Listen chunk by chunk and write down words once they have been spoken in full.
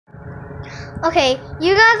Okay,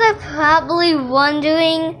 you guys are probably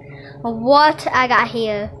wondering what I got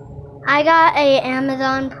here. I got a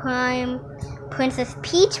Amazon Prime Princess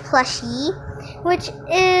Peach plushie, which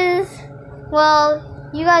is,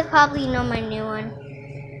 well, you guys probably know my new one.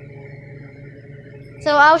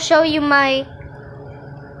 So I'll show you my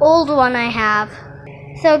old one I have.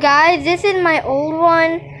 So guys, this is my old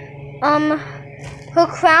one. Her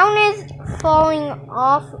crown is falling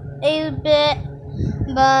off a bit,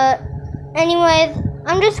 but anyways,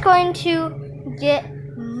 I'm just going to get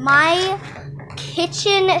my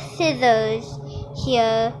kitchen scissors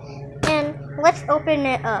here and let's open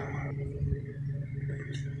it up.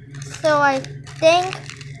 So I think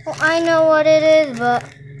I know what it is, but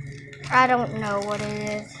I don't know what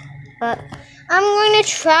it is. But I'm going to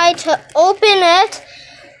try to open it.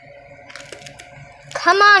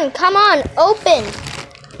 Come on, open.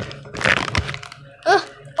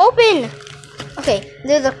 Open. Okay,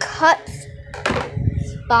 there's a cut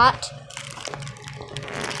spot.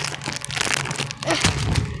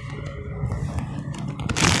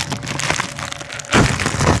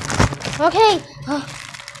 Okay.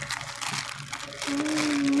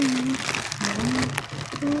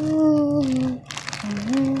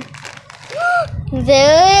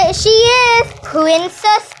 There she is,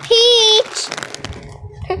 Princess Peach.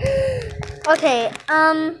 Okay, wait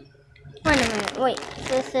a minute, wait,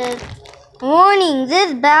 this is, warning,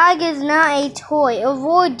 this bag is not a toy,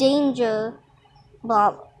 avoid danger,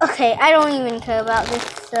 blah. Okay, I don't even care about this,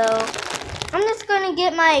 so I'm just gonna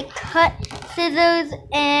get my cut scissors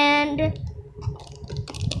and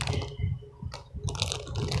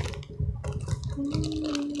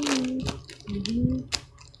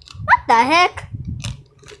what the heck?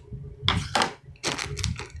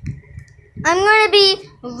 I'm gonna be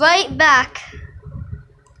right back.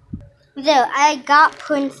 There, I got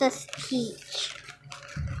Princess Peach.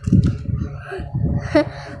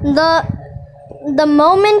 the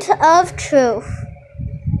moment of truth.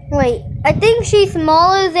 Wait, I think she's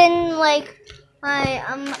smaller than like my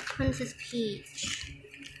Princess Peach.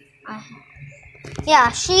 Yeah,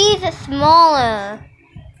 she's smaller.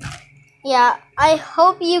 Yeah, I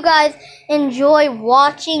hope you guys enjoy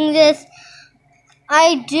watching this.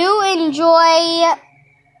 I do enjoy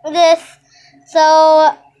this,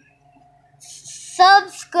 so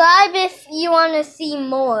subscribe if you want to see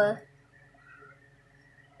more.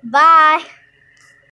 Bye.